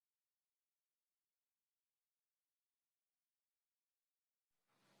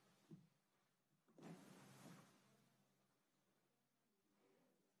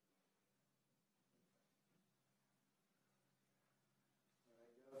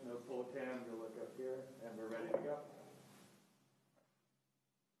here, and we're ready to go.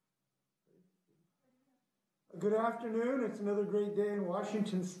 Good afternoon. It's another great day in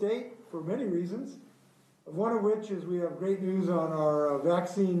Washington State for many reasons, one of which is we have great news on our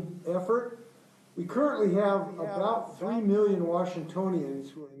vaccine effort. We currently have about 3 million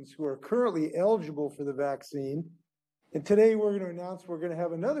Washingtonians who are currently eligible for the vaccine. And today we're going to announce we're going to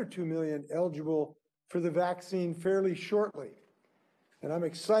have another 2 million eligible for the vaccine fairly shortly. And I'm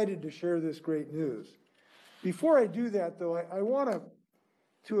excited to share this great news. Before I do that, though, I want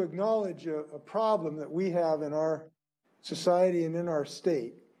to acknowledge a problem that we have in our society and in our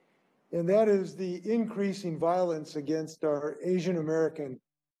state, and that is the increasing violence against our Asian American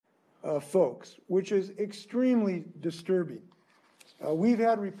folks, which is extremely disturbing. We've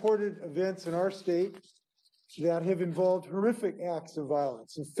had reported events in our state that have involved horrific acts of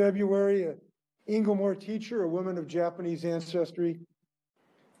violence. In February, an Inglemoor teacher, a woman of Japanese ancestry,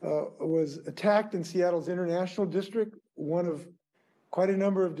 was attacked in Seattle's International District, one of quite a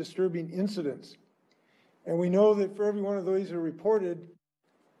number of disturbing incidents. And we know that for every one of those who are reported,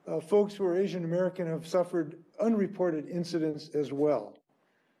 folks who are Asian American have suffered unreported incidents as well.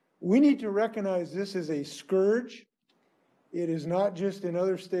 We need to recognize this as a scourge. It is not just in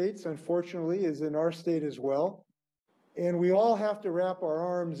other states, unfortunately, it's in our state as well. And we all have to wrap our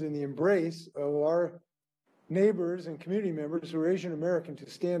arms in the embrace of our neighbors and community members who are Asian American to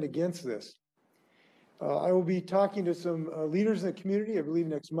stand against this. I will be talking to some leaders in the community, I believe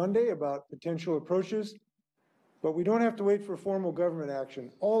next Monday, about potential approaches, but we don't have to wait for formal government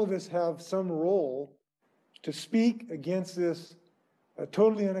action. All of us have some role to speak against this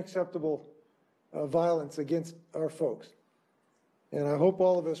totally unacceptable violence against our folks. And I hope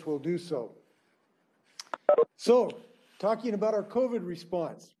all of us will do so. So, talking about our COVID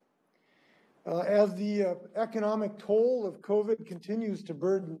response. As the economic toll of COVID continues to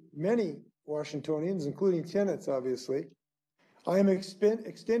burden many Washingtonians, including tenants, obviously, I am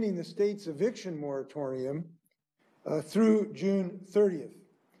extending the state's eviction moratorium through June 30th.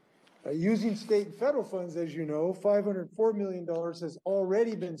 Using state and federal funds, as you know, $504 million has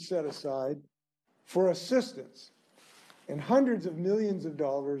already been set aside for assistance, and hundreds of millions of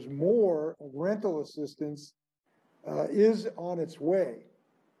dollars more of rental assistance is on its way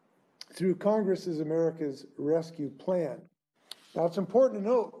through Congress's America's Rescue Plan. Now, it's important to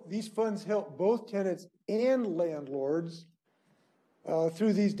note these funds help both tenants and landlords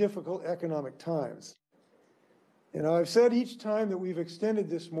through these difficult economic times. And I've said each time that we've extended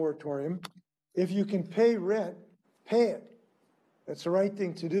this moratorium, if you can pay rent, pay it. That's the right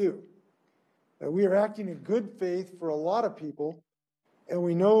thing to do. We are acting in good faith for a lot of people, and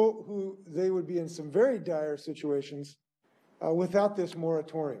we know who they would be in some very dire situations without this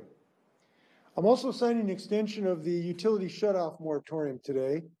moratorium. I'm also signing an extension of the utility shutoff moratorium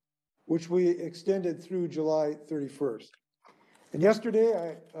today, which we extended through July 31st. And yesterday,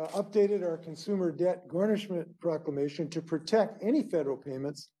 I updated our consumer debt garnishment proclamation to protect any federal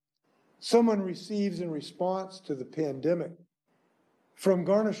payments someone receives in response to the pandemic from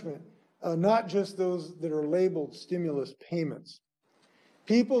garnishment, not just those that are labeled stimulus payments.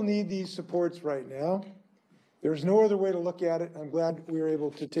 People need these supports right now. There's no other way to look at it. I'm glad we were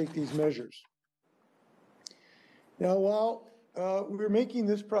able to take these measures. Now, while we're making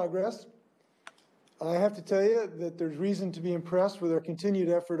this progress, I have to tell you that there's reason to be impressed with our continued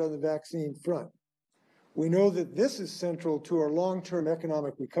effort on the vaccine front. We know that this is central to our long-term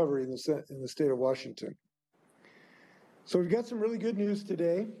economic recovery in the state of Washington. So we've got some really good news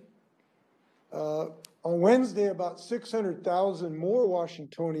today. On Wednesday, about 600,000 more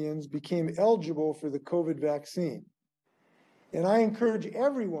Washingtonians became eligible for the COVID vaccine. And I encourage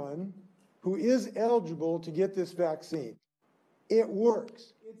everyone who is eligible to get this vaccine. It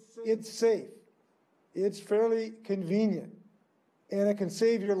works. It's safe. It's fairly convenient, and it can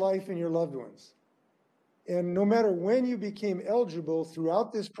save your life and your loved ones. And no matter when you became eligible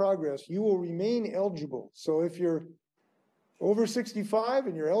throughout this progress, you will remain eligible. So if you're over 65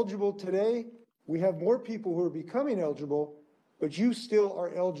 and you're eligible today, we have more people who are becoming eligible, but you still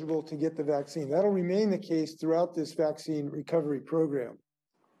are eligible to get the vaccine. That'll remain the case throughout this vaccine recovery program.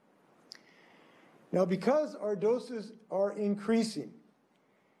 Now, because our doses are increasing,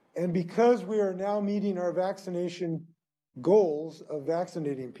 and because we are now meeting our vaccination goals of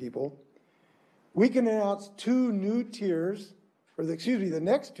vaccinating people, we can announce two new tiers, or the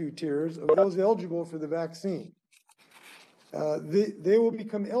next two tiers of those eligible for the vaccine. They will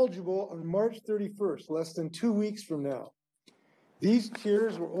become eligible on March 31st, less than 2 weeks from now. These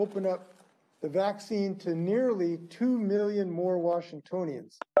tiers will open up the vaccine to nearly 2 million more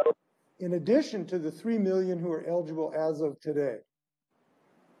Washingtonians, in addition to the 3 million who are eligible as of today.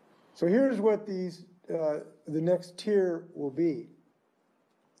 So here's what the next tier will be.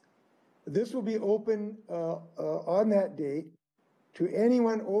 This will be open on that date to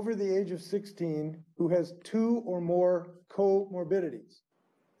anyone over the age of 16 who has 2 or more comorbidities,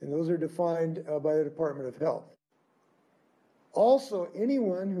 and those are defined by the Department of Health. Also,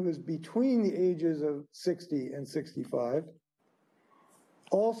 anyone who is between the ages of 60 and 65.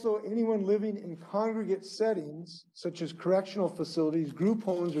 Also, anyone living in congregate settings, such as correctional facilities, group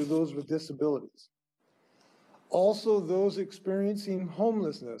homes, or those with disabilities. Also, those experiencing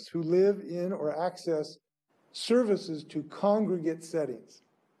homelessness who live in or access services to congregate settings.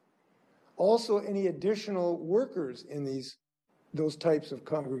 Also, any additional workers in those types of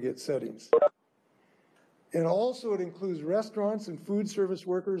congregate settings. And also it includes restaurants and food service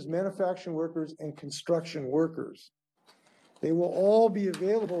workers, manufacturing workers, and construction workers. They will all be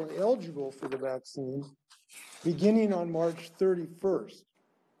available and eligible for the vaccine beginning on March 31st.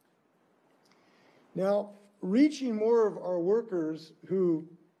 Now, reaching more of our workers who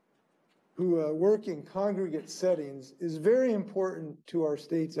work in congregate settings is very important to our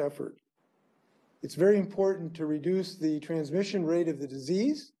state's effort. It's very important to reduce the transmission rate of the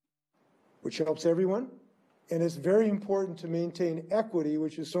disease, which helps everyone. And it's very important to maintain equity,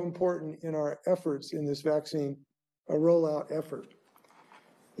 which is so important in our efforts in this vaccine rollout effort.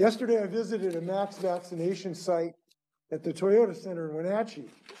 Yesterday, I visited a max vaccination site at the Toyota Center in Wenatchee.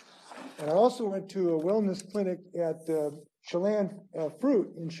 And I also went to a wellness clinic at Chelan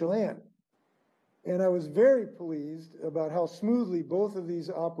Fruit in Chelan. And I was very pleased about how smoothly both of these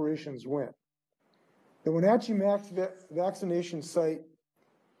operations went. The Wenatchee Max vaccination site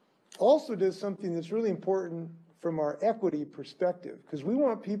also does something that's really important from our equity perspective, because we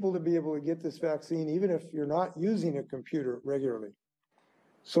want people to be able to get this vaccine even if you're not using a computer regularly.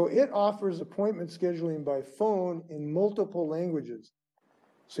 So it offers appointment scheduling by phone in multiple languages.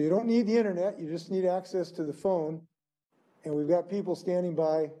 So you don't need the internet, you just need access to the phone. And we've got people standing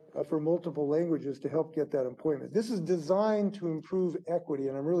by for multiple languages to help get that appointment. This is designed to improve equity,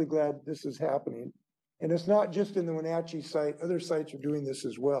 and I'm really glad this is happening. And it's not just in the Wenatchee site, other sites are doing this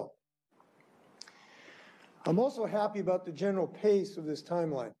as well. I'm also happy about the general pace of this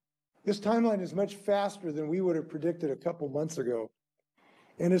timeline. This timeline is much faster than we would have predicted a couple months ago.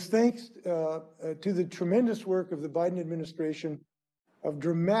 And it's thanks to the tremendous work of the Biden administration of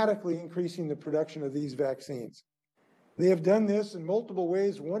dramatically increasing the production of these vaccines. They have done this in multiple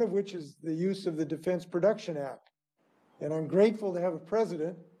ways, one of which is the use of the Defense Production Act. And I'm grateful to have a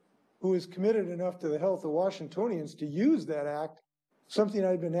president who is committed enough to the health of Washingtonians to use that act, something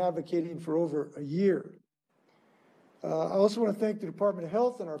I've been advocating for over a year. I also want to thank the Department of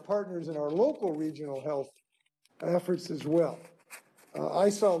Health and our partners in our local regional health efforts as well. I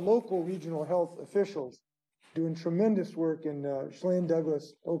saw local regional health officials doing tremendous work in Chelan,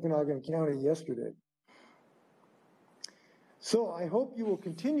 Douglas, Okanagan County yesterday. So I hope you will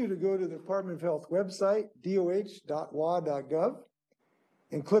continue to go to the Department of Health website, doh.wa.gov,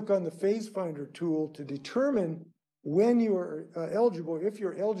 and click on the Phase Finder tool to determine when you are eligible, if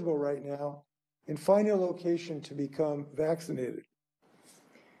you're eligible right now, and find a location to become vaccinated.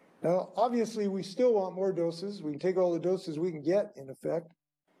 Now, obviously, we still want more doses. We can take all the doses we can get, in effect,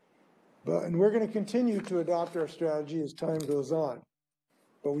 and we're going to continue to adopt our strategy as time goes on.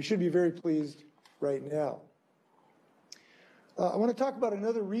 But we should be very pleased right now. I want to talk about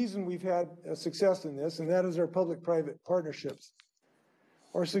another reason we've had success in this, and that is our public-private partnerships.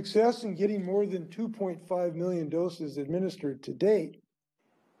 Our success in getting more than 2.5 million doses administered to date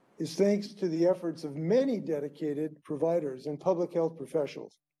is thanks to the efforts of many dedicated providers and public health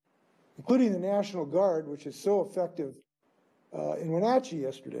professionals, including the National Guard, which is so effective in Wenatchee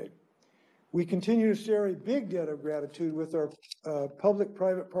yesterday. We continue to share a big debt of gratitude with our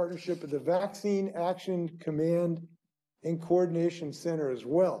public-private partnership with the Vaccine Action Command and Coordination Center as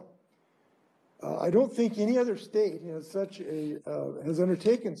well. I don't think any other state has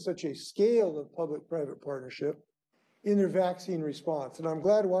undertaken such a scale of public-private partnership in their vaccine response. And I'm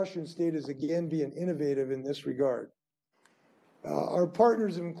glad Washington State is again being innovative in this regard. Our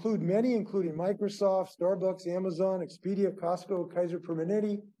partners include many, including Microsoft, Starbucks, Amazon, Expedia, Costco, Kaiser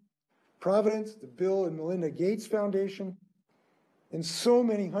Permanente, Providence, the Bill and Melinda Gates Foundation, and so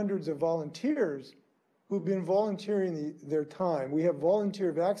many hundreds of volunteers who've been volunteering their time. We have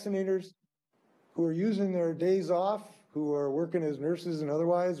volunteer vaccinators who are using their days off, who are working as nurses and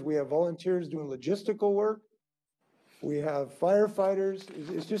otherwise. We have volunteers doing logistical work. We have firefighters.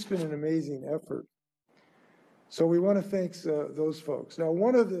 It's just been an amazing effort. So we want to thank those folks. Now,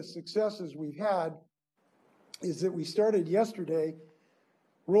 one of the successes we've had is that we started yesterday,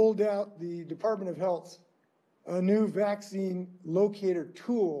 rolled out the Department of Health's new vaccine locator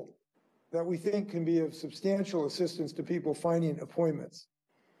tool that we think can be of substantial assistance to people finding appointments.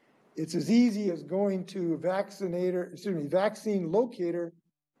 It's as easy as going to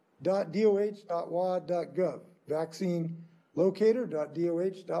vaccinelocator.doh.wa.gov,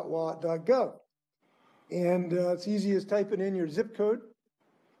 vaccinelocator.doh.wa.gov. And it's easy as typing in your zip code,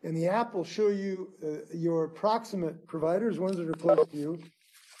 and the app will show you your approximate providers, ones that are close to you.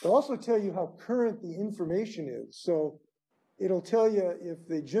 It'll also tell you how current the information is. So it'll tell you if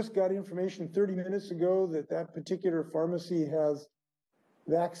they just got information 30 minutes ago that that particular pharmacy has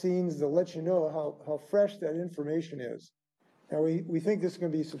vaccines. They'll let you know how fresh that information is. Now, we think this is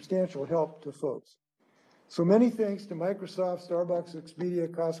going to be substantial help to folks. So many thanks to Microsoft, Starbucks, Expedia,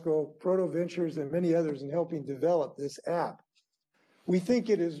 Costco, Proto Ventures, and many others in helping develop this app. We think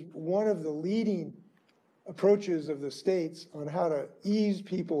it is one of the leading approaches of the states on how to ease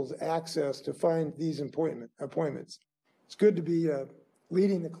people's access to find these appointments. It's good to be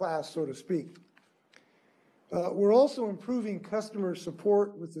leading the class, so to speak. We're also improving customer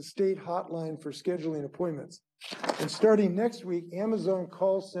support with the state hotline for scheduling appointments. And starting next week, Amazon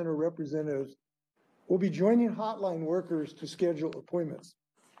call center representatives will be joining hotline workers to schedule appointments.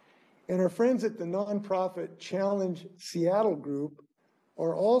 And our friends at the nonprofit Challenge Seattle group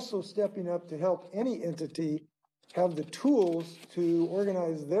are also stepping up to help any entity have the tools to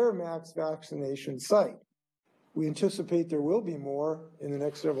organize their mass vaccination site. We anticipate there will be more in the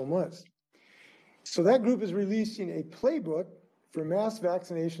next several months. So that group is releasing a playbook for mass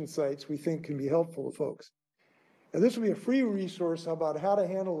vaccination sites we think can be helpful to folks. Now, this will be a free resource about how to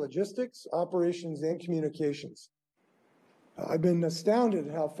handle logistics, operations, and communications. I've been astounded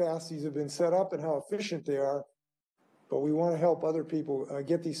at how fast these have been set up and how efficient they are, but we want to help other people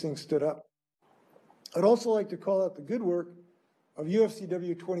get these things stood up. I'd also like to call out the good work of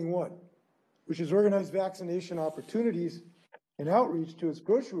UFCW 21, which has organized vaccination opportunities and outreach to its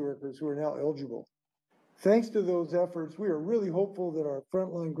grocery workers who are now eligible. Thanks to those efforts, we are really hopeful that our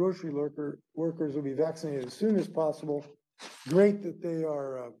frontline grocery workers will be vaccinated as soon as possible. Great that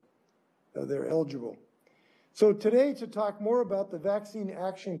they're eligible. So today, to talk more about the Vaccine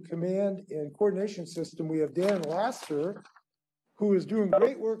Action Command and Coordination System, we have Dan Laster, who is doing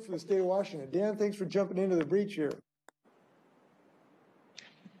great work for the state of Washington. Dan, thanks for jumping into the breach here.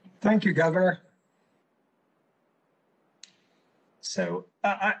 Thank you, Governor. So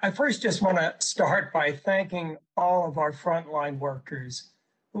I first just want to start by thanking all of our frontline workers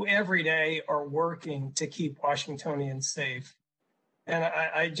who every day are working to keep Washingtonians safe. And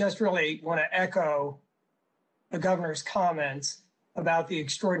I just really want to echo the governor's comments about the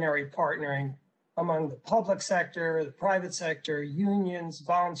extraordinary partnering among the public sector, the private sector, unions,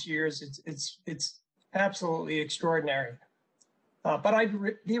 volunteers. It's absolutely extraordinary. But I'd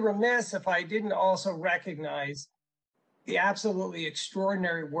be remiss if I didn't also recognize the absolutely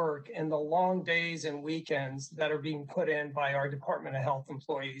extraordinary work and the long days and weekends that are being put in by our Department of Health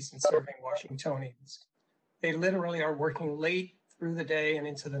employees in serving Washingtonians. They literally are working late through the day and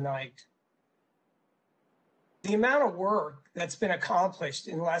into the night. The amount of work that's been accomplished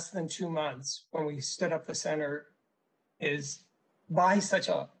in less than 2 months when we stood up the center is by such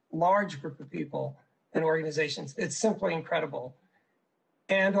a large group of people and organizations. It's simply incredible.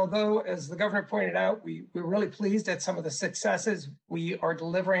 And although, as the governor pointed out, we're really pleased at some of the successes we are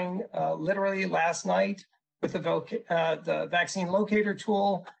delivering literally last night with the vaccine locator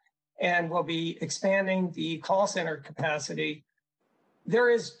tool, and we'll be expanding the call center capacity. There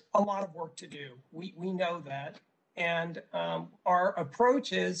is a lot of work to do. We know that. And our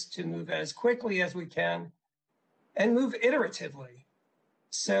approach is to move as quickly as we can and move iteratively.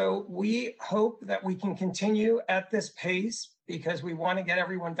 So we hope that we can continue at this pace because we want to get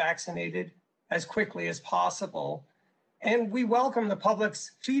everyone vaccinated as quickly as possible. And we welcome the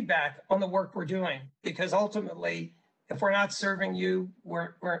public's feedback on the work we're doing, because ultimately, if we're not serving you,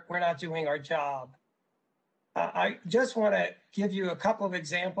 we're not doing our job. I just want to give you a couple of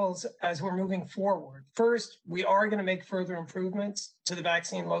examples as we're moving forward. First, we are going to make further improvements to the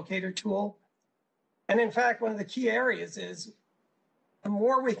vaccine locator tool. And in fact, one of the key areas is the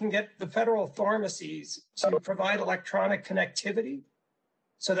more we can get the federal pharmacies to provide electronic connectivity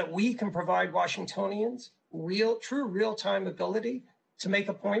so that we can provide Washingtonians true real-time ability to make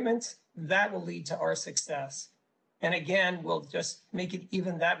appointments, that will lead to our success. And again, we'll just make it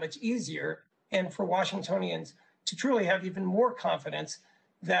even that much easier and for Washingtonians to truly have even more confidence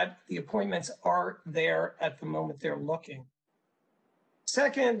that the appointments are there at the moment they're looking.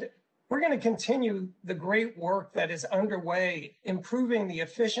 Second, we're going to continue the great work that is underway, improving the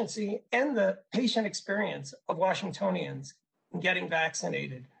efficiency and the patient experience of Washingtonians in getting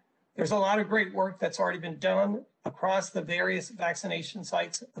vaccinated. There's a lot of great work that's already been done across the various vaccination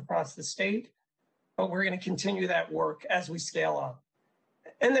sites across the state, but we're going to continue that work as we scale up.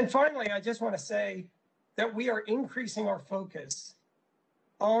 And then finally, I just want to say that we are increasing our focus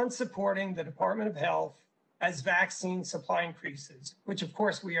on supporting the Department of Health as vaccine supply increases, which of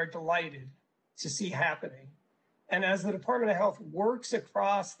course we are delighted to see happening. And as the Department of Health works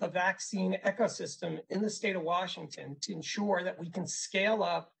across the vaccine ecosystem in the state of Washington to ensure that we can scale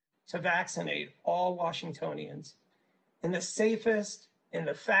up to vaccinate all Washingtonians in the safest, in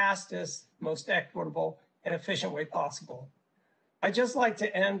the fastest, most equitable and efficient way possible. I'd just like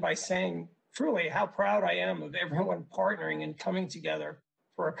to end by saying truly how proud I am of everyone partnering and coming together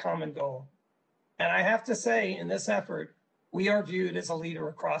for a common goal. And I have to say, in this effort, we are viewed as a leader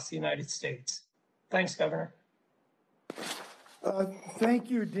across the United States. Thanks, Governor. Thank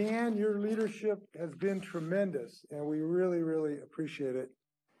you, Dan. Your leadership has been tremendous, and we really, really appreciate it.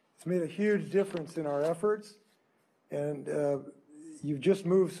 It's made a huge difference in our efforts, and you've just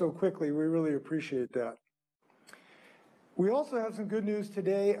moved so quickly. We really appreciate that. We also have some good news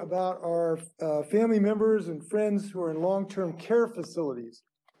today about our family members and friends who are in long-term care facilities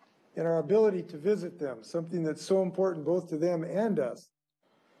and our ability to visit them, something that's so important both to them and us.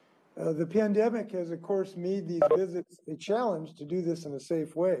 The pandemic has, of course, made these visits a challenge to do this in a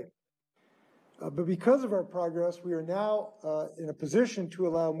safe way. But because of our progress, we are now in a position to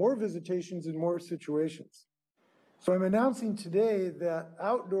allow more visitations in more situations. So I'm announcing today that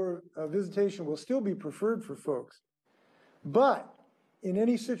outdoor visitation will still be preferred for folks. But in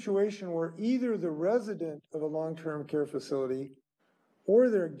any situation where either the resident of a long-term care facility or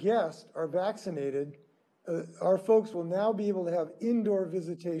their guest are vaccinated, our folks will now be able to have indoor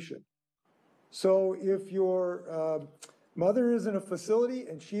visitation. So if your mother is in a facility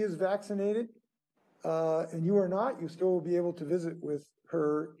and she is vaccinated and you are not, you still will be able to visit with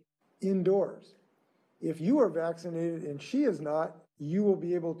her indoors. If you are vaccinated and she is not, you will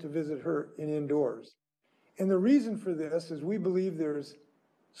be able to visit her indoors. And the reason for this is we believe there's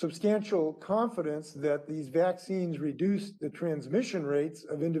substantial confidence that these vaccines reduce the transmission rates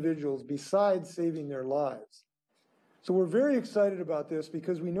of individuals besides saving their lives. So we're very excited about this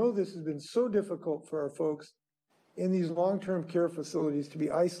because we know this has been so difficult for our folks in these long-term care facilities to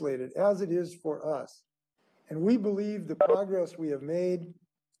be isolated, as it is for us. And we believe the progress we have made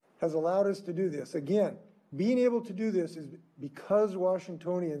has allowed us to do this. Again, being able to do this is because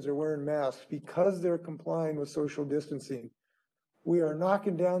Washingtonians are wearing masks, because they're complying with social distancing. We are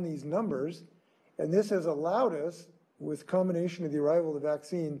knocking down these numbers, and this has allowed us, with combination of the arrival of the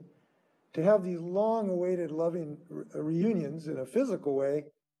vaccine, to have these long-awaited loving reunions in a physical way,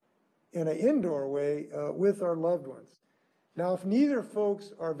 in an indoor way, with our loved ones. Now, if neither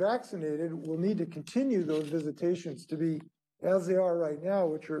folks are vaccinated, we'll need to continue those visitations to be as they are right now,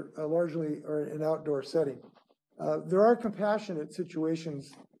 which are largely an outdoor setting. There are compassionate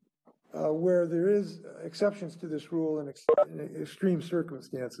situations where there is exceptions to this rule in extreme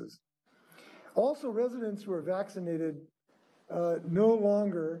circumstances. Also, residents who are vaccinated will no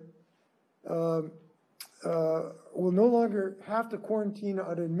longer have to quarantine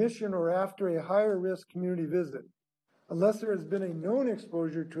on admission or after a higher risk community visit, unless there has been a known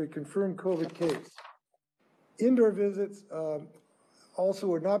exposure to a confirmed COVID case. Indoor visits also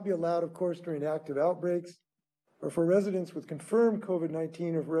would not be allowed, of course, during active outbreaks or for residents with confirmed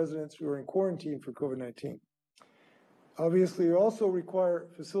COVID-19 or for residents who are in quarantine for COVID-19. Obviously, we also require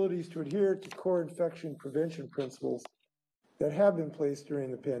facilities to adhere to core infection prevention principles that have been placed during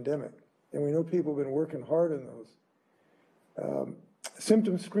the pandemic. And we know people have been working hard on those.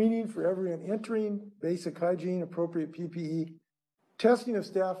 Symptom screening for everyone entering, basic hygiene, appropriate PPE, testing of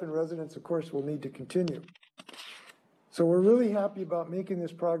staff and residents, of course, will need to continue. So we're really happy about making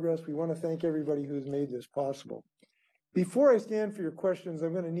this progress. We want to thank everybody who's made this possible. Before I stand for your questions,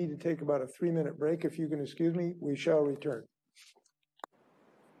 I'm going to need to take about a 3-minute break. If you can excuse me, we shall return.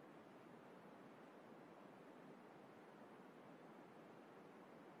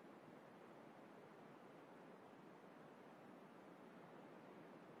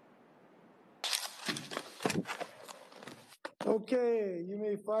 Okay, you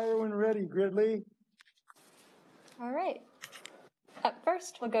may fire when ready, Gridley. All right. Up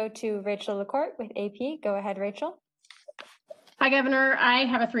first, we'll go to Rachel LaCourte with AP. Go ahead, Rachel. Hi, Governor. I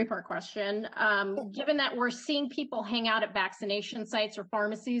have a 3-part question. Given that we're seeing people hang out at vaccination sites or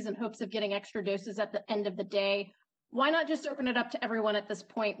pharmacies in hopes of getting extra doses at the end of the day, why not just open it up to everyone at this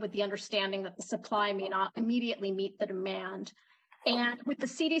point with the understanding that the supply may not immediately meet the demand? And with the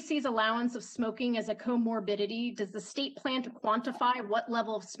CDC's allowance of smoking as a comorbidity, does the state plan to quantify what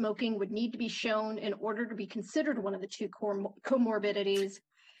level of smoking would need to be shown in order to be considered one of the 2 comorbidities?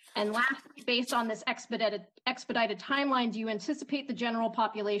 And lastly, based on this expedited timeline, do you anticipate the general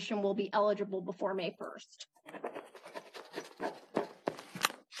population will be eligible before May 1st?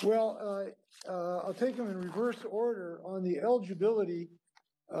 Well, I'll take them in reverse order. On the eligibility,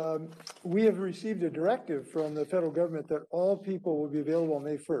 we have received a directive from the federal government that all people will be available on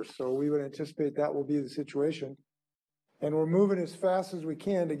May 1st. So we would anticipate that will be the situation. And we're moving as fast as we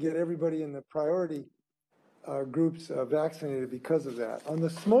can to get everybody in the priority groups vaccinated because of that. On the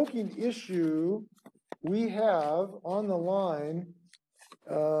smoking issue, we have on the line,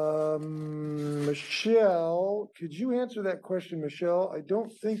 Michelle, could you answer that question, Michelle? I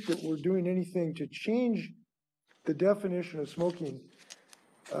don't think that we're doing anything to change the definition of smoking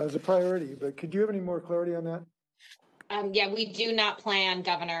as a priority, but could you have any more clarity on that? Yeah, we do not plan,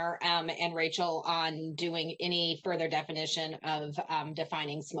 Governor and Rachel, on doing any further definition of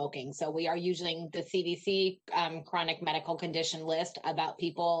defining smoking. So we are using the CDC chronic medical condition list about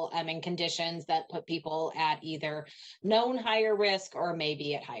people and conditions that put people at either known higher risk or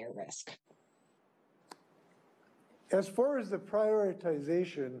maybe at higher risk. As far as the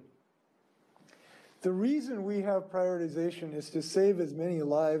prioritization, the reason we have prioritization is to save as many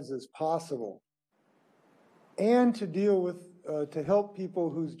lives as possible, and to deal with, to help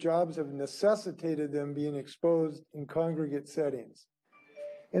people whose jobs have necessitated them being exposed in congregate settings.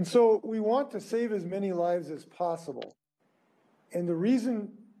 And so we want to save as many lives as possible. And the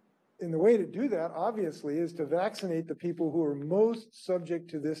reason, and the way to do that, obviously, is to vaccinate the people who are most subject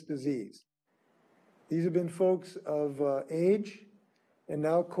to this disease. These have been folks of age and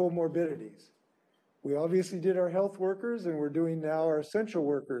now comorbidities. We obviously did our health workers, and we're doing now our essential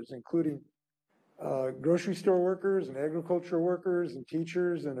workers, including grocery store workers and agricultural workers and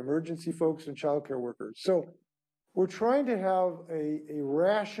teachers and emergency folks and childcare workers. So we're trying to have a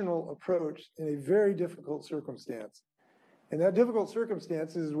rational approach in a very difficult circumstance. And that difficult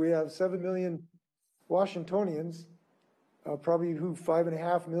circumstance is we have 7 million Washingtonians, probably who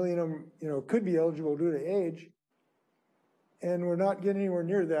 5.5 million of them, could be eligible due to age. And we're not getting anywhere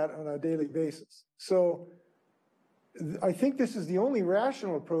near that on a daily basis. So I think this is the only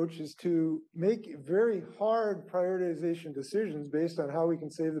rational approach, is to make very hard prioritization decisions based on how we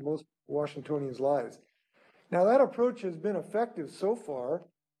can save the most Washingtonians' lives. Now, that approach has been effective so far.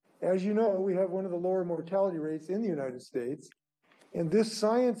 As you know, we have one of the lower mortality rates in the United States. And this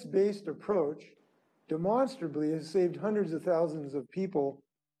science-based approach demonstrably has saved hundreds of thousands of people,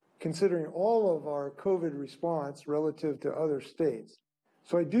 considering all of our COVID response relative to other states.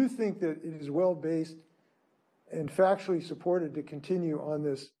 So I do think that it is well-based and factually supported to continue on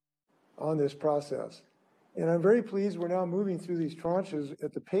this process. And I'm very pleased we're now moving through these tranches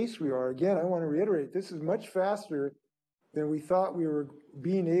at the pace we are. Again, I want to reiterate, this is much faster than we thought we were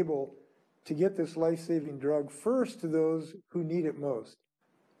being able to get this life-saving drug first to those who need it most.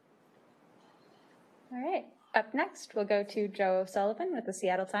 All right. Up next, we'll go to Joe O'Sullivan with the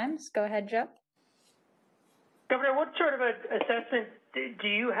Seattle Times. Go ahead, Joe. Governor, what sort of an assessment do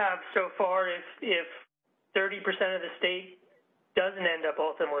you have so far if 30% of the state doesn't end up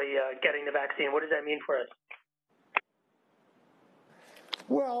ultimately getting the vaccine? What does that mean for us?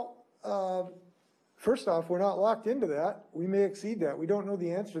 Well, first off, we're not locked into that. We may exceed that. We don't know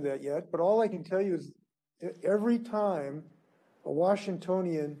the answer to that yet. But all I can tell you is every time a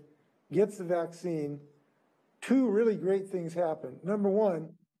Washingtonian gets the vaccine, two really great things happen. Number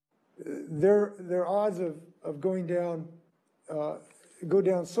one, their odds of going down go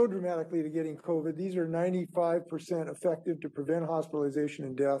down so dramatically to getting COVID. These are 95% effective to prevent hospitalization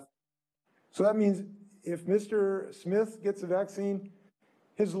and death. So that means if Mr. Smith gets a vaccine,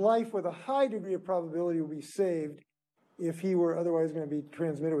 his life with a high degree of probability will be saved if he were otherwise going to be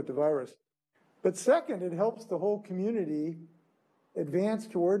transmitted with the virus. But second, it helps the whole community advance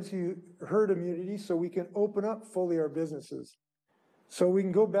towards herd immunity so we can open up fully our businesses. So we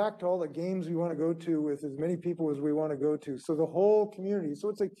can go back to all the games we want to go to with as many people as we want to go to. So the whole community. So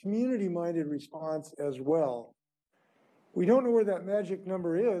it's a community-minded response as well. We don't know where that magic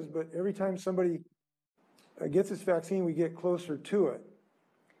number is, but every time somebody gets this vaccine, we get closer to it.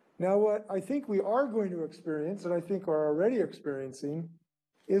 Now, what I think we are going to experience, and I think are already experiencing,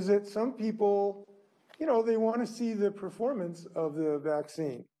 is that some people, they want to see the performance of the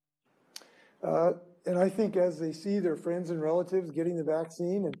vaccine. And I think as they see their friends and relatives getting the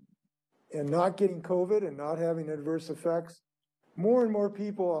vaccine and not getting COVID and not having adverse effects, more and more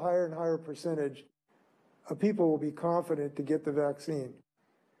people, a higher and higher percentage of people will be confident to get the vaccine.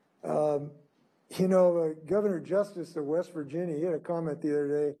 Governor Justice of West Virginia, he had a comment the other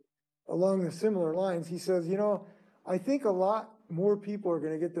day along the similar lines. He says, I think a lot more people are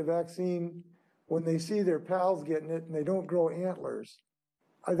going to get the vaccine when they see their pals getting it and they don't grow antlers.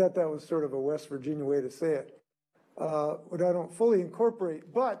 I thought that was sort of a West Virginia way to say it, what I don't fully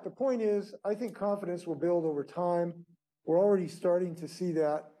incorporate. But the point is, I think confidence will build over time. We're already starting to see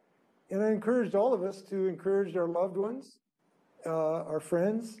that. And I encouraged all of us to encourage our loved ones, our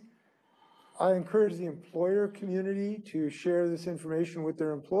friends. I encourage the employer community to share this information with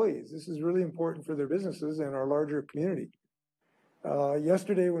their employees. This is really important for their businesses and our larger community.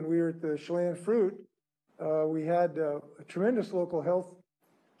 Yesterday, when we were at the Chelan Fruit, we had a tremendous local health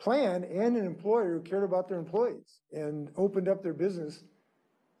plan and an employer who cared about their employees and opened up their business,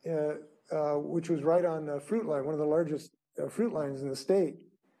 which was right on the fruit line, one of the largest fruit lines in the state.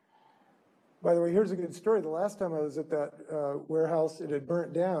 By the way, here's a good story. The last time I was at that warehouse, it had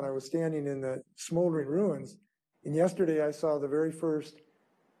burnt down. I was standing in the smoldering ruins. And yesterday I saw the very first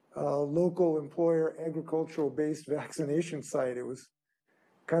local employer agricultural-based vaccination site. It was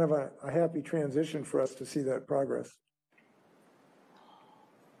kind of a happy transition for us to see that progress.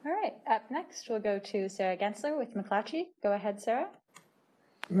 All right, up next, we'll go to Sarah Gensler with McClatchy. Go ahead, Sarah.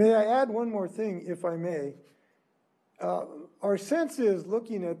 May I add one more thing, if I may? Our sense is,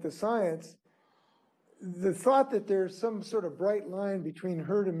 looking at the science, the thought that there's some sort of bright line between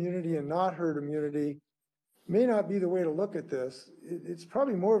herd immunity and not herd immunity may not be the way to look at this. It's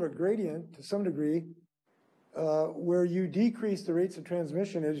probably more of a gradient to some degree, where you decrease the rates of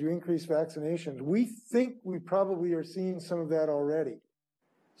transmission as you increase vaccinations. We think we probably are seeing some of that already.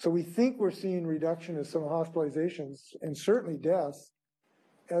 So we think we're seeing reduction of some hospitalizations and certainly deaths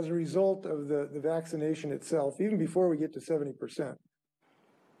as a result of the vaccination itself, even before we get to 70%.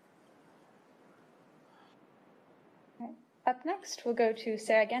 Up next, we'll go to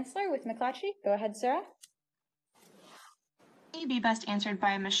Sarah Gensler with McClatchy. Go ahead, Sarah. Be best answered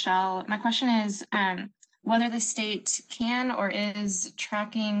by Michelle. My question is whether the state can or is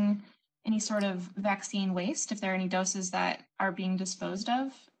tracking any sort of vaccine waste, if there are any doses that are being disposed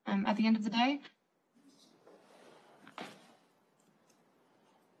of at the end of the day.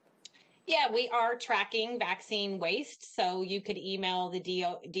 Yeah, we are tracking vaccine waste. So you could email the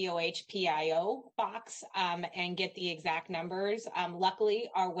DOH PIO box and get the exact numbers. Luckily,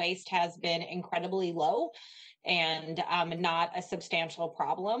 our waste has been incredibly low and not a substantial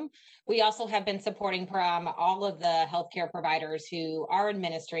problem. We also have been supporting all of the healthcare providers who are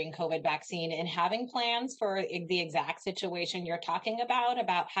administering COVID vaccine and having plans for the exact situation you're talking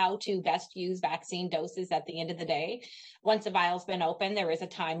about how to best use vaccine doses at the end of the day. Once a vial's been opened, there is a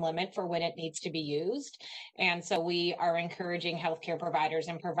time limit for when it needs to be used. And so we are encouraging healthcare providers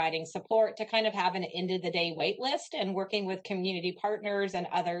and providing support to kind of have an end of the day wait list and working with community partners and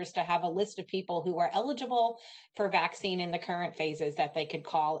others to have a list of people who are eligible for vaccine in the current phases that they could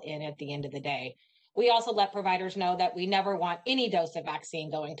call in at the end of the day. We also let providers know that we never want any dose of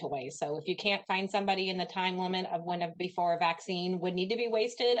vaccine going to waste. So if you can't find somebody in the time limit of before a vaccine would need to be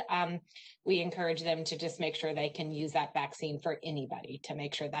wasted, we encourage them to just make sure they can use that vaccine for anybody to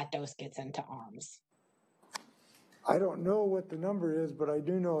make sure that dose gets into arms. I don't know what the number is, but I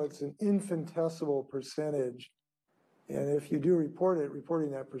do know it's an infinitesimal percentage. And if you do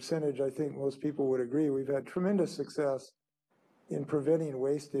reporting that percentage, I think most people would agree. We've had tremendous success in preventing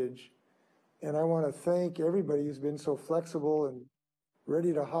wastage. And I want to thank everybody who's been so flexible and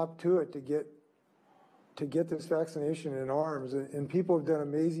ready to hop to it to get this vaccination in arms. And people have done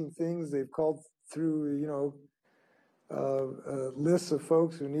amazing things. They've called through, lists of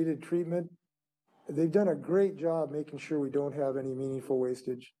folks who needed treatment. They've done a great job making sure we don't have any meaningful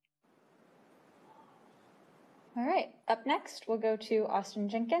wastage. All right, up next, we'll go to Austin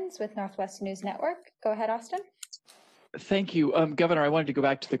Jenkins with Northwest News Network. Go ahead, Austin. Thank you. Governor, I wanted to go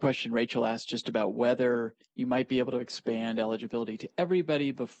back to the question Rachel asked just about whether you might be able to expand eligibility to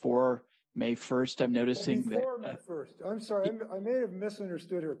everybody before May 1st. I'm noticing before May 1st. I'm sorry, I may have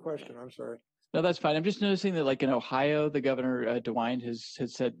misunderstood her question. I'm sorry. No, that's fine. I'm just noticing that, like in Ohio, the governor, DeWine, has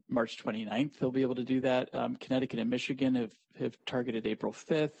said March 29th he'll be able to do that. Connecticut and Michigan have targeted April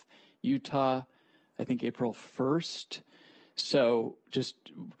 5th. Utah, I think April 1st. So just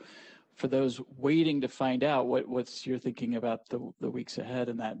for those waiting to find out, what's your thinking about the weeks ahead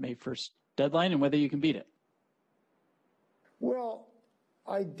and that May 1st deadline and whether you can beat it? Well,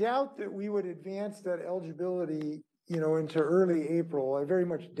 I doubt that we would advance that eligibility, into early April. I very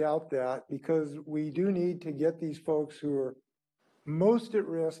much doubt that because we do need to get these folks who are most at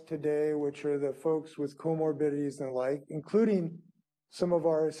risk today, which are the folks with comorbidities and the like, including some of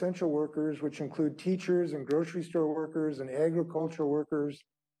our essential workers, which include teachers and grocery store workers and agricultural workers.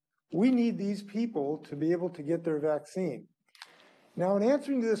 We need these people to be able to get their vaccine. Now, in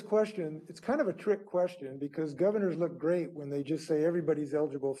answering to this question, it's kind of a trick question because governors look great when they just say everybody's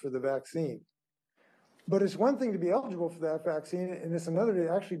eligible for the vaccine. But it's one thing to be eligible for that vaccine, and it's another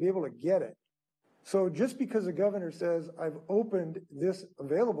to actually be able to get it. So just because the governor says, I've opened this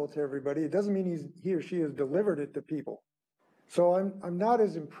available to everybody, it doesn't mean he or she has delivered it to people. So I'm not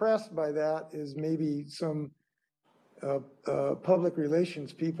as impressed by that as maybe some public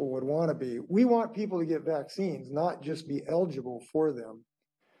relations people would want to be. We want people to get vaccines, not just be eligible for them.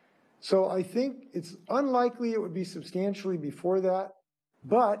 So I think it's unlikely it would be substantially before that,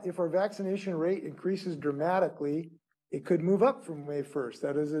 but if our vaccination rate increases dramatically, it could move up from May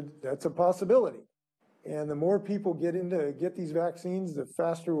 1st. That's a possibility. And the more people get these vaccines, the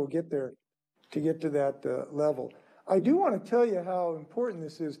faster we'll get there to get to that level. I do want to tell you how important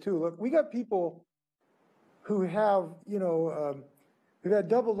this is too. Look, we got people who have, who've had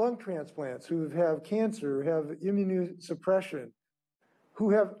double lung transplants, who have cancer, who have immunosuppression,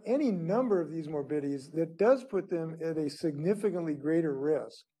 who have any number of these morbidities that does put them at a significantly greater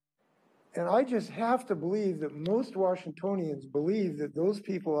risk. And I just have to believe that most Washingtonians believe that those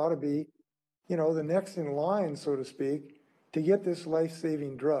people ought to be, the next in line, so to speak, to get this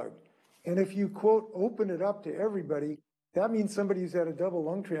life-saving drug. And if you, quote, open it up to everybody, that means somebody who's had a double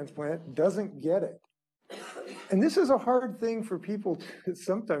lung transplant doesn't get it. And this is a hard thing for people to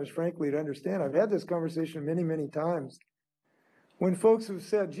sometimes, frankly, to understand. I've had this conversation many, many times when folks have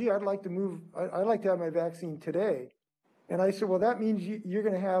said, gee, I'd like to have my vaccine today. And I said, well, that means you're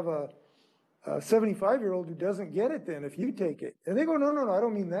going to have a 75-year-old who doesn't get it then if you take it. And they go, no, I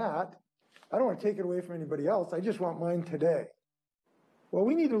don't mean that. I don't want to take it away from anybody else. I just want mine today. Well,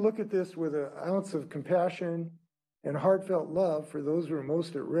 we need to look at this with an ounce of compassion and heartfelt love for those who are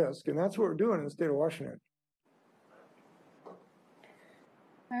most at risk. And that's what we're doing in the state of Washington.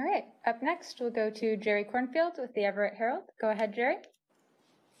 All right, up next, we'll go to Jerry Cornfield with the Everett Herald. Go ahead, Jerry.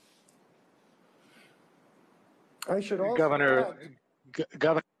 I should also Governor,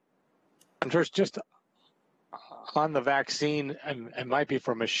 just on the vaccine, and it might be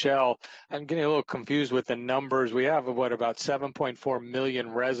for Michelle, I'm getting a little confused with the numbers. We have, about 7.4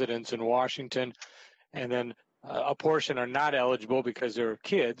 million residents in Washington, and then a portion are not eligible because they're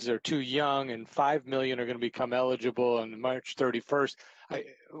kids, they're too young, and 5 million are going to become eligible on March 31st.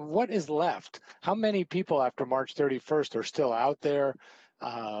 What is left? How many people after March 31st are still out there?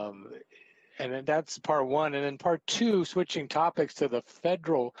 And then that's part one. And then part two, switching topics to the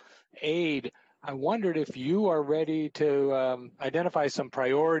federal aid, I wondered if you are ready to identify some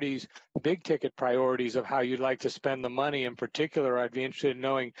priorities, big ticket priorities of how you'd like to spend the money. In particular, I'd be interested in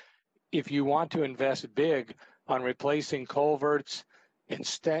knowing if you want to invest big on replacing culverts,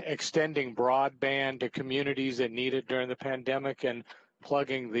 extending broadband to communities that need it during the pandemic, and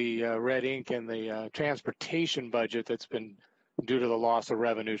plugging the red ink and the transportation budget that's been due to the loss of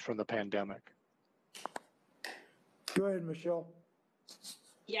revenues from the pandemic. Go ahead, Michelle.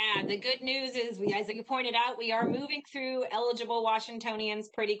 Yeah, the good news is, as you pointed out, we are moving through eligible Washingtonians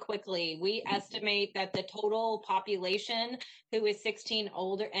pretty quickly. We estimate that the total population who is 16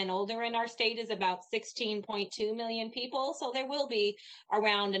 and older in our state is about 16.2 million people. So there will be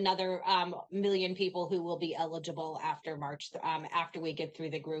around another million people who will be eligible after after we get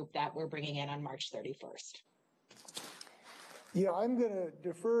through the group that we're bringing in on March 31st. Yeah, I'm going to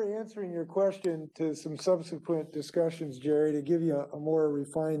defer answering your question to some subsequent discussions, Jerry, to give you a more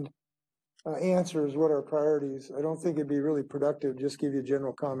refined answer as what our priorities. I don't think it'd be really productive just give you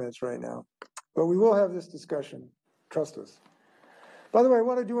general comments right now. But we will have this discussion. Trust us. By the way, I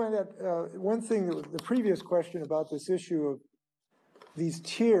want to do on that one thing, that was the previous question about this issue of these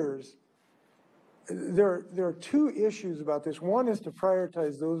tiers. There are two issues about this. One is to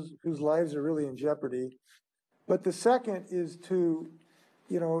prioritize those whose lives are really in jeopardy. But the second is to,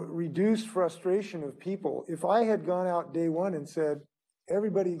 reduce frustration of people. If I had gone out day one and said,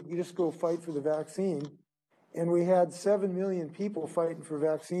 everybody just go fight for the vaccine, and we had 7 million people fighting for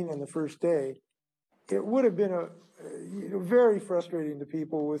vaccine on the first day, it would have been very frustrating to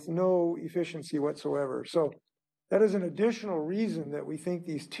people with no efficiency whatsoever. So that is an additional reason that we think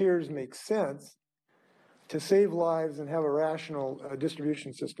these tiers make sense to save lives and have a rational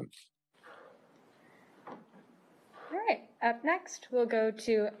distribution system. All right, up next, we'll go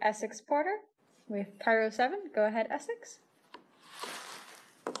to Essex Porter with Cairo 7. Go ahead, Essex.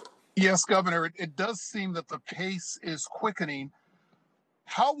 Yes, Governor, it does seem that the pace is quickening.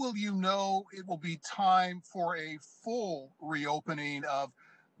 How will you know it will be time for a full reopening of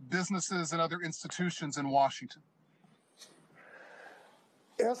businesses and other institutions in Washington?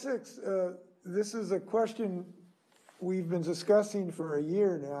 Essex, this is a question we've been discussing for a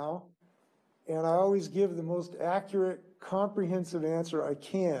year now. And I always give the most accurate, comprehensive answer I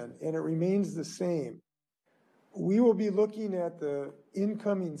can, and it remains the same. We will be looking at the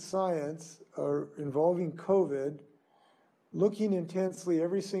incoming science involving COVID, looking intensely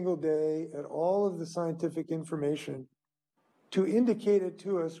every single day at all of the scientific information to indicate it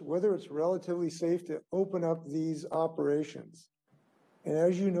to us whether it's relatively safe to open up these operations. And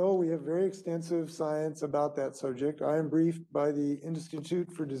as you know, we have very extensive science about that subject. I am briefed by the Institute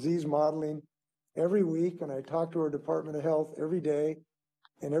for Disease Modeling every week, and I talk to our Department of Health every day.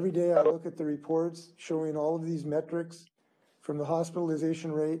 And every day I look at the reports showing all of these metrics, from the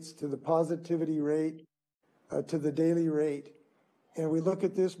hospitalization rates to the positivity rate to the daily rate. And we look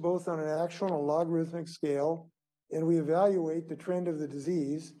at this both on an actual and a logarithmic scale, and we evaluate the trend of the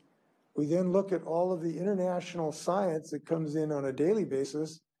disease. We then look at all of the international science that comes in on a daily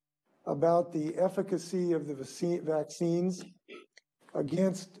basis about the efficacy of the vaccines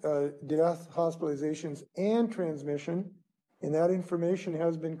against death, hospitalizations, and transmission. And that information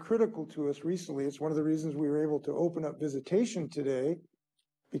has been critical to us recently. It's one of the reasons we were able to open up visitation today,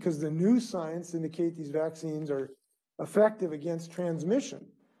 because the new science indicate these vaccines are effective against transmission.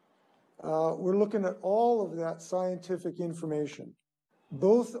 We're looking at all of that scientific information,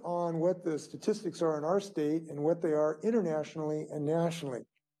 both on what the statistics are in our state and what they are internationally and nationally,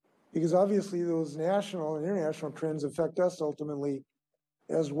 because obviously those national and international trends affect us ultimately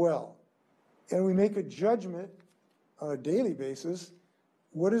as well. And we make a judgment on a daily basis.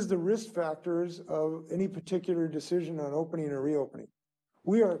 What is the risk factors of any particular decision on opening or reopening?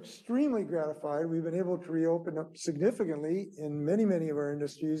 We are extremely gratified. We've been able to reopen up significantly in many, many of our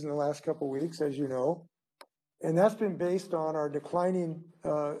industries in the last couple of weeks, as you know. And that's been based on our declining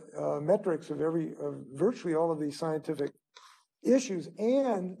metrics of virtually all of these scientific issues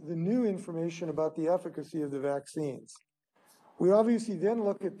and the new information about the efficacy of the vaccines. We obviously then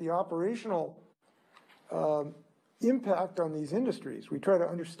look at the operational impact on these industries. We try to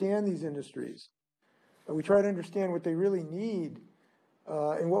understand these industries. We try to understand what they really need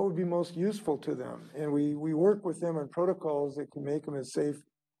and what would be most useful to them. And we work with them on protocols that can make them as safe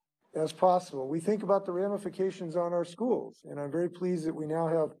as possible. We think about the ramifications on our schools, and I'm very pleased that we now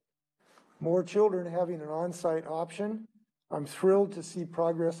have more children having an on-site option. I'm thrilled to see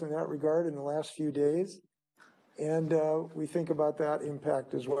progress in that regard in the last few days, and we think about that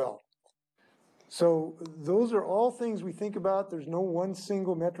impact as well. So those are all things we think about. There's no one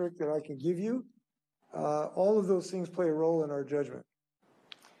single metric that I can give you. All of those things play a role in our judgment.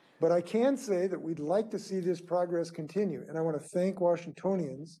 But I can say that we'd like to see this progress continue, and I want to thank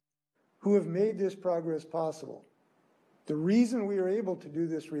Washingtonians who have made this progress possible. The reason we are able to do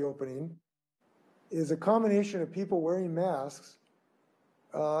this reopening is a combination of people wearing masks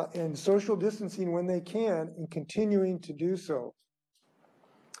and social distancing when they can, and continuing to do so.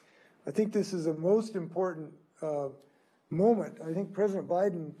 I think this is a most important moment. I think President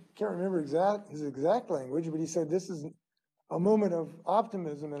Biden, can't remember his exact language, but he said this is a moment of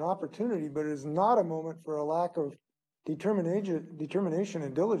optimism and opportunity, but it is not a moment for a lack of determination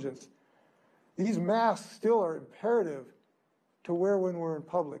and diligence. These masks still are imperative to wear when we're in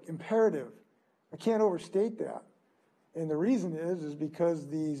public. Imperative. I can't overstate that. And the reason is because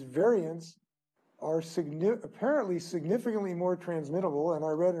these variants are apparently significantly more transmittable. And I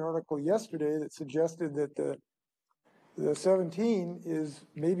read an article yesterday that suggested that the 17 is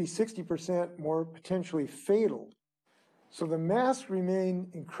maybe 60% more potentially fatal. So the masks remain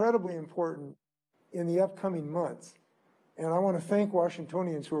incredibly important in the upcoming months. And I want to thank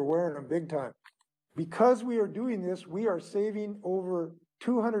Washingtonians who are wearing them big time. Because we are doing this, we are saving over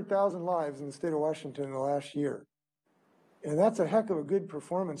 200,000 lives in the state of Washington in the last year. And that's a heck of a good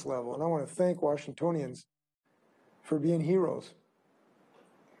performance level. And I want to thank Washingtonians for being heroes.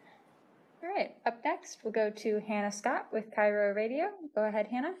 All right, up next, we'll go to Hannah Scott with Cairo Radio. Go ahead,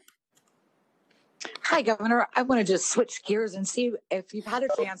 Hannah. Hi, Governor. I want to just switch gears and see if you've had a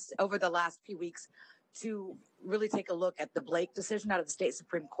chance over the last few weeks to really take a look at the Blake decision out of the state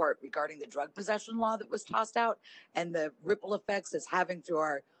Supreme Court regarding the drug possession law that was tossed out and the ripple effects it's having through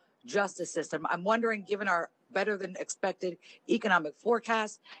our justice system. I'm wondering, given our better than expected economic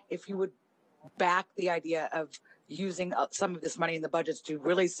forecast, if you would back the idea of using some of this money in the budgets to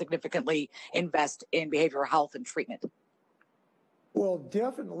really significantly invest in behavioral health and treatment. Well,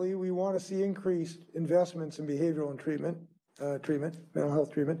 definitely we want to see increased investments in behavioral and mental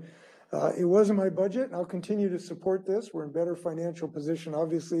health treatment. It wasn't my budget, and I'll continue to support this. We're in better financial position,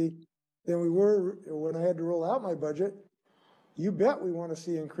 obviously, than we were when I had to roll out my budget. You bet we want to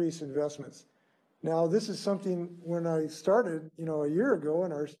see increased investments. Now, this is something when I started, a year ago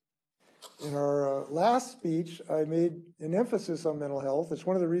in our last speech, I made an emphasis on mental health. It's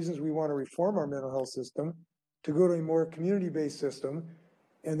one of the reasons we want to reform our mental health system to go to a more community-based system.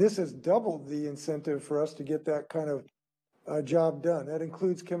 And this has doubled the incentive for us to get that kind of job done. That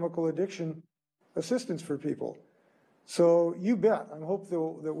includes chemical addiction assistance for people. So you bet, I hope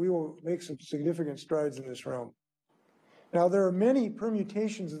that we will make some significant strides in this realm. Now, there are many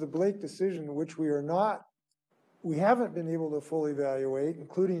permutations of the Blake decision which we haven't been able to fully evaluate,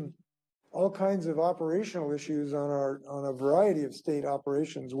 including all kinds of operational issues on a variety of state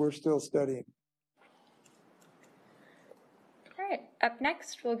operations we're still studying. All right, up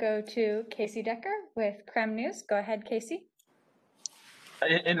next, we'll go to Casey Decker with Creme News. Go ahead, Casey.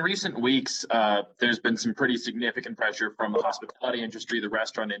 In recent weeks, there's been some pretty significant pressure from the hospitality industry, the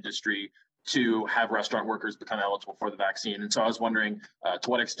restaurant industry, to have restaurant workers become eligible for the vaccine. And so I was wondering to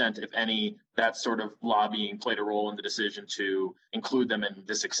what extent, if any, that sort of lobbying played a role in the decision to include them in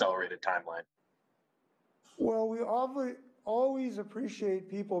this accelerated timeline. Well, we always appreciate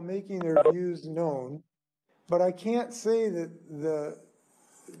people making their views known, but I can't say that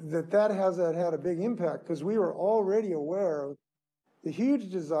that hasn't had a big impact, because we were already aware of the huge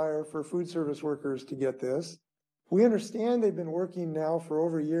desire for food service workers to get this. We understand they've been working now for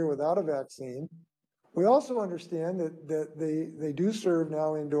over a year without a vaccine. We also understand that they do serve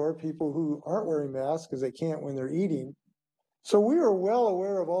now indoor people who aren't wearing masks because they can't when they're eating. So we were well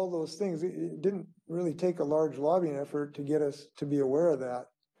aware of all those things. It didn't really take a large lobbying effort to get us to be aware of that.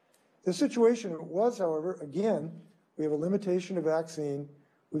 The situation was, however, again, we have a limitation of vaccine.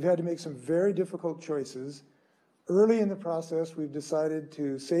 We've had to make some very difficult choices. Early in the process, we've decided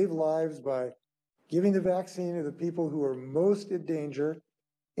to save lives by giving the vaccine to the people who are most in danger.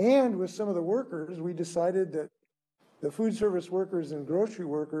 And with some of the workers, we decided that the food service workers and grocery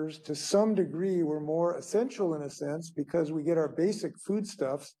workers, to some degree, were more essential in a sense because we get our basic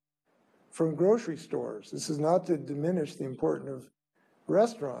foodstuffs from grocery stores. This is not to diminish the importance of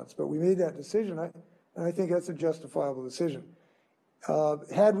restaurants, but we made that decision, and I think that's a justifiable decision.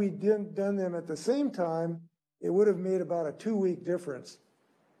 Had we done them at the same time, it would have made about a 2-week difference.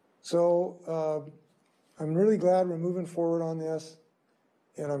 So I'm really glad we're moving forward on this.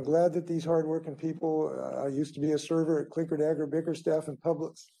 And I'm glad that these hardworking people, I used to be a server at Clinkert Agri Bickerstaff and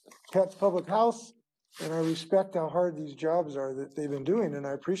Pets Public House, and I respect how hard these jobs are that they've been doing, and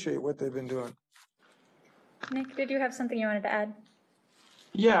I appreciate what they've been doing. Nick, did you have something you wanted to add?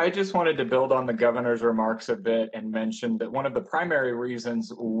 Yeah, I just wanted to build on the governor's remarks a bit and mention that one of the primary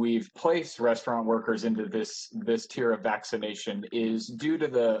reasons we've placed restaurant workers into this tier of vaccination is due to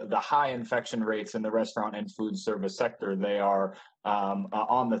the high infection rates in the restaurant and food service sector. They are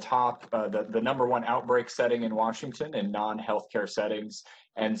on the top, the number one outbreak setting in Washington in non-healthcare settings.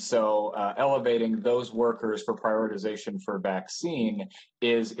 And so elevating those workers for prioritization for vaccine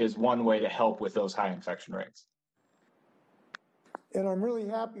is one way to help with those high infection rates. And I'm really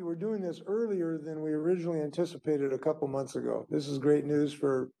happy we're doing this earlier than we originally anticipated a couple months ago. This is great news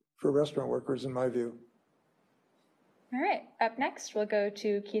for restaurant workers, in my view. All right, up next, we'll go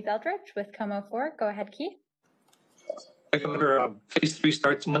to Keith Eldridge with Como 4. Go ahead, Keith. Governor, phase 3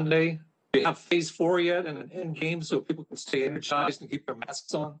 starts Monday. Do you have phase 4 yet and an end game so people can stay energized and keep their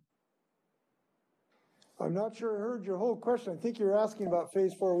masks on? I'm not sure I heard your whole question. I think you're asking about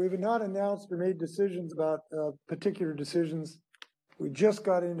phase 4. We've not announced or made decisions about particular decisions. We just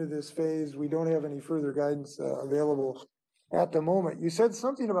got into this phase. We don't have any further guidance available at the moment. You said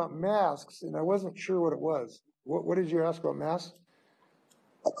something about masks, and I wasn't sure what it was. What did you ask about masks?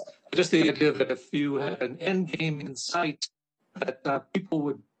 Just the idea that if you had an end game in sight, that people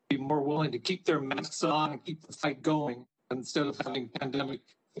would be more willing to keep their masks on and keep the fight going instead of having pandemic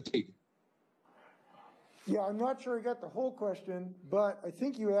fatigue. Yeah, I'm not sure I got the whole question, but I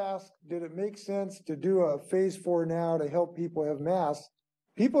think you asked, did it make sense to do a phase 4 now to help people have masks?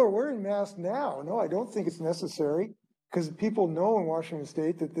 People are wearing masks now. No, I don't think it's necessary, because people know in Washington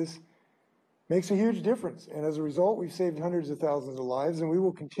State that this makes a huge difference. And as a result, we've saved hundreds of thousands of lives, and we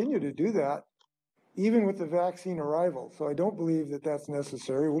will continue to do that even with the vaccine arrival. So I don't believe that that's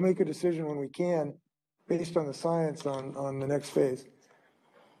necessary. We'll make a decision when we can based on the science on the next phase.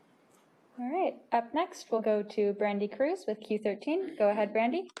 All right, up next, we'll go to Brandy Cruz with Q13. Go ahead,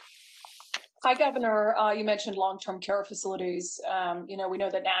 Brandy. Hi, Governor. You mentioned long-term care facilities. We know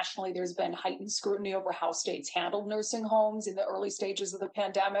that nationally there's been heightened scrutiny over how states handled nursing homes in the early stages of the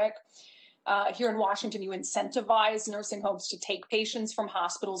pandemic. Here in Washington, you incentivize nursing homes to take patients from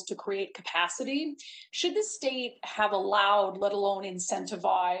hospitals to create capacity. Should the state have allowed, let alone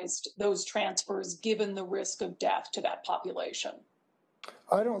incentivized, those transfers given the risk of death to that population?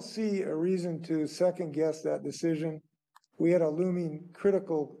 I don't see a reason to second guess that decision. We had a looming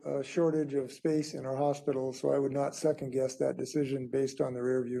critical shortage of space in our hospitals, so I would not second guess that decision based on the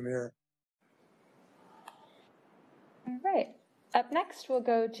rearview mirror. All right. Up next, we'll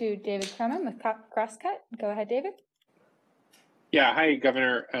go to David Croman with Crosscut. Go ahead, David. Yeah, hi,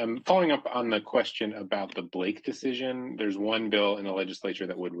 Governor. Following up on the question about the Blake decision, there's one bill in the legislature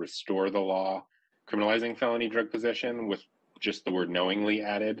that would restore the law criminalizing felony drug possession with just the word knowingly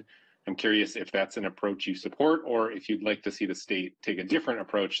added. I'm curious if that's an approach you support, or if you'd like to see the state take a different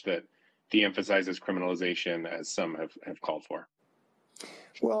approach that de-emphasizes criminalization, as some have called for.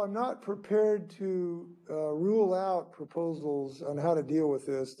 Well, I'm not prepared to rule out proposals on how to deal with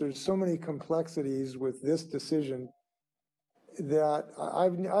this. There's so many complexities with this decision that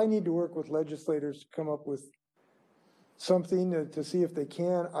I need to work with legislators to come up with something to see if they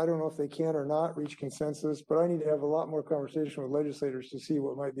can. I don't know if they can or not reach consensus, but I need to have a lot more conversation with legislators to see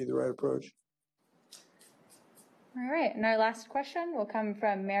what might be the right approach. All right, and our last question will come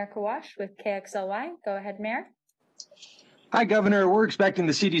from Mayor Kawash with KXLY. Go ahead, Mayor. Hi, Governor. We're expecting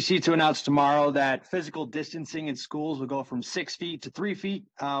the CDC to announce tomorrow that physical distancing in schools will go from 6 feet to 3 feet.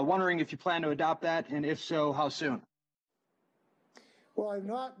 Wondering if you plan to adopt that, and if so, how soon? Well, I've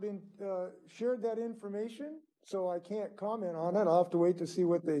not been shared that information, so I can't comment on it. I'll have to wait to see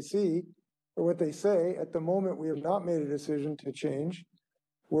what they see or what they say. At the moment, we have not made a decision to change.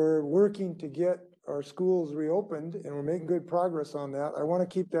 We're working to get our schools reopened, and we're making good progress on that. I want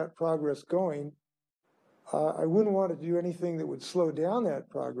to keep that progress going. I wouldn't want to do anything that would slow down that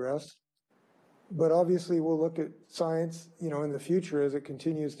progress, but obviously we'll look at science, in the future as it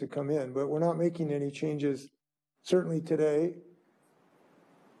continues to come in, but we're not making any changes, certainly today.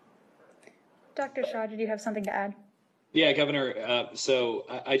 Dr. Shaw, did you have something to add? Yeah, Governor. So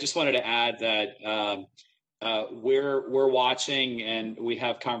I just wanted to add that we're watching, and we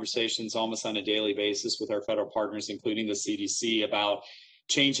have conversations almost on a daily basis with our federal partners, including the CDC, about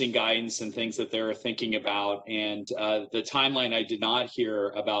changing guidance and things that they're thinking about. And the timeline I did not hear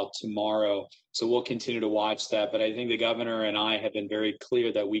about tomorrow, so we'll continue to watch that. But I think the governor and I have been very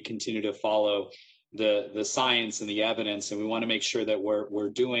clear that we continue to follow the science and the evidence, and we want to make sure that what we're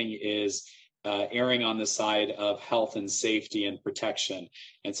doing is erring on the side of health and safety and protection.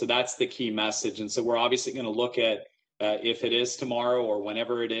 And so that's the key message. And so we're obviously going to look at if it is tomorrow or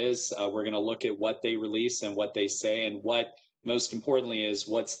whenever it is, we're going to look at what they release and what they say, and what most importantly is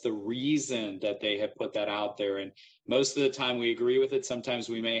what's the reason that they have put that out there. And most of the time we agree with it. Sometimes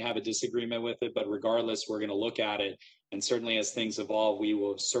we may have a disagreement with it, but regardless, we're going to look at it. And certainly as things evolve, we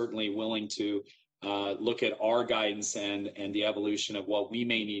will certainly willing to look at our guidance and the evolution of what we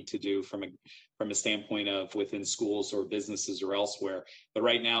may need to do from a standpoint of within schools or businesses or elsewhere. But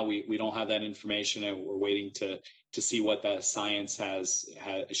right now we don't have that information, and we're waiting to see what the science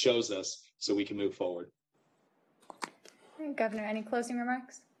shows us so we can move forward. Governor, any closing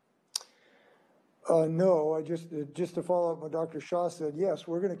remarks? No, I just to follow up what Dr. Shaw said, yes,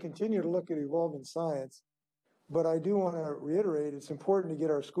 we're going to continue to look at evolving science, but I do want to reiterate it's important to get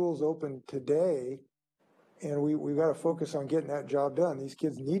our schools open today, and we've got to focus on getting that job done. These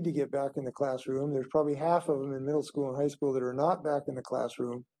kids need to get back in the classroom. There's probably half of them in middle school and high school that are not back in the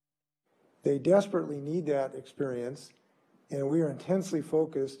classroom. They desperately need that experience. And we are intensely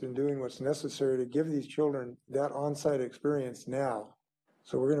focused in doing what's necessary to give these children that on-site experience now.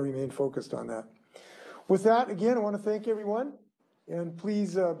 So we're going to remain focused on that. With that, again, I want to thank everyone, and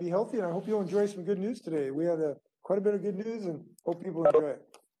please be healthy. And I hope you'll enjoy some good news today. We had quite a bit of good news, and hope people enjoy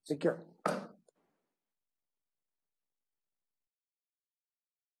it. Take care.